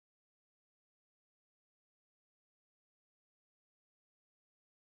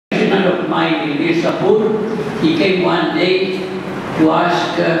clergyman of mine in Mirzapur, he came one day to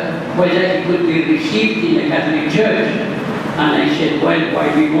ask whether he could be received in the Catholic Church. And I said, well,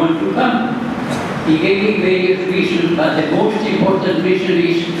 why do you want to come? He gave me various reasons, but the most important reason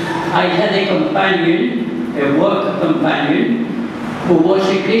is I had a companion, a work companion, who was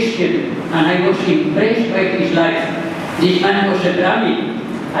a Christian, and I was impressed by his life. This man was a Brahmin.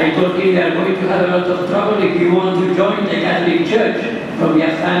 I told him, you are going to have a lot of trouble if you want to join the Catholic Church, from your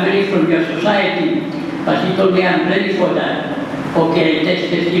family, from your society. But he told me, I'm ready for that. Okay, I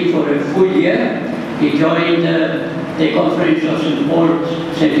tested him for a full year. He joined the Conference of St. Paul,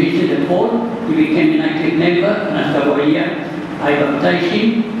 St. Vincent de Paul. He became an active member, and after 1 year, I baptized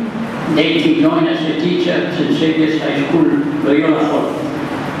him. Then he joined as a teacher at St. Xavier's High School, Loyola Hall.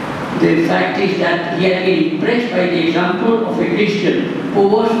 The fact is that he had been impressed by the example of a Christian who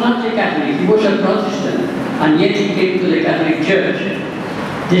was not a Catholic, he was a Protestant, and yet he came to the Catholic Church.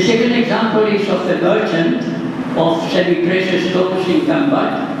 The second example is of a merchant of semi-precious stones in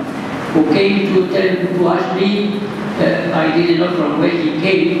Cambat, who came to ask me, I didn't know from where he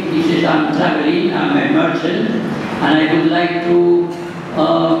came. He says, I'm traveling, I'm a merchant, and I would like to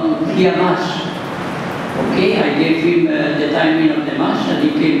hear Mass. Okay, I gave him the timing of the Mass, and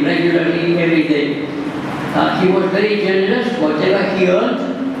he came regularly every day. He was very generous. Whatever he earned,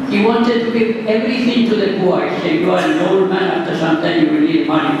 he wanted to give everything to the poor. I said, you are an old man, after some time you will need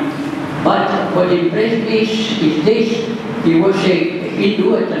money. But what impressed me is this. He was a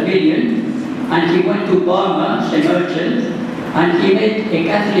Hindu, a Tamilian, and he went to Burma as a merchant, and he met a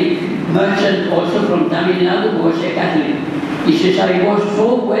Catholic merchant also from Tamil Nadu who was a Catholic. He says, I was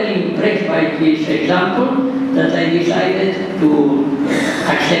so well impressed by his example that I decided to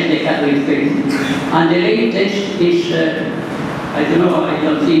accept the Catholic faith. And the latest is, I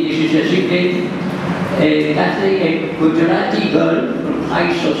don't think this is a secret, a Catholic, a Gujarati girl from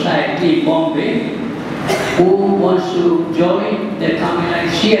high society in Bombay who wants to join the Carmelite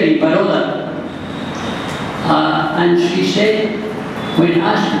here in Baroda. And she said, when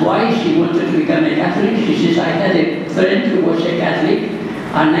asked why she wanted to become a Catholic, she says, I had a friend who was a Catholic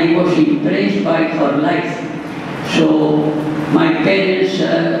and I was impressed by her life. So my parents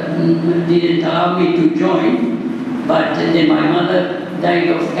didn't allow me to join, but then my mother died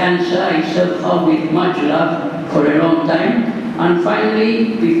of cancer. I served her with much love for a long time. And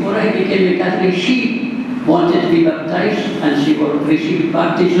finally, before I became a Catholic, she wanted to be baptized and she received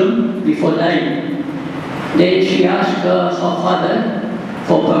baptism before dying. Then she asked her father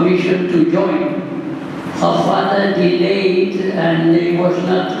for permission to join. Her father delayed and he was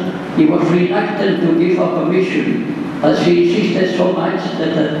reluctant to give her permission. But she insisted so much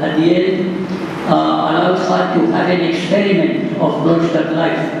that at the end allowed her to have an experiment of cloistered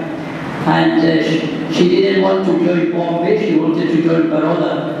life. And she didn't want to join Bombay, she wanted to join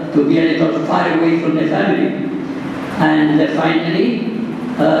Baroda to be a little far away from the family. And finally,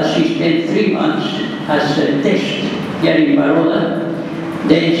 she spent 3 months as a test here in Baroda.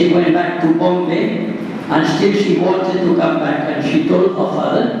 Then she went back to Bombay, and still she wanted to come back, and she told her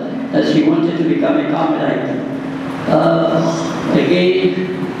father that she wanted to become a Carmelite. Again,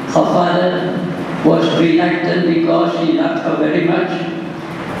 her father was reluctant because he loved her very much,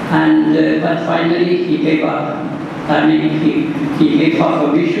 and but finally he gave up. I mean, he gave her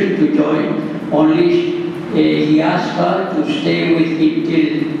permission to join, only he asked her to stay with him till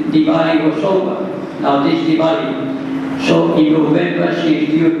Diwali was over. Now this Diwali. So in November she is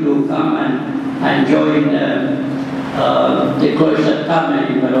due to come and join the cloistered Carmel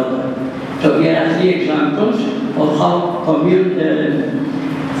in Baroda. So here are 3 examples of how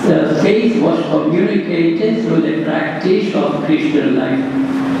the faith was communicated through the practice of Christian life.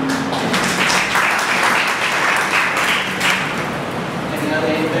 Any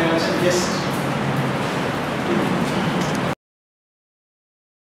other intervention? Yes.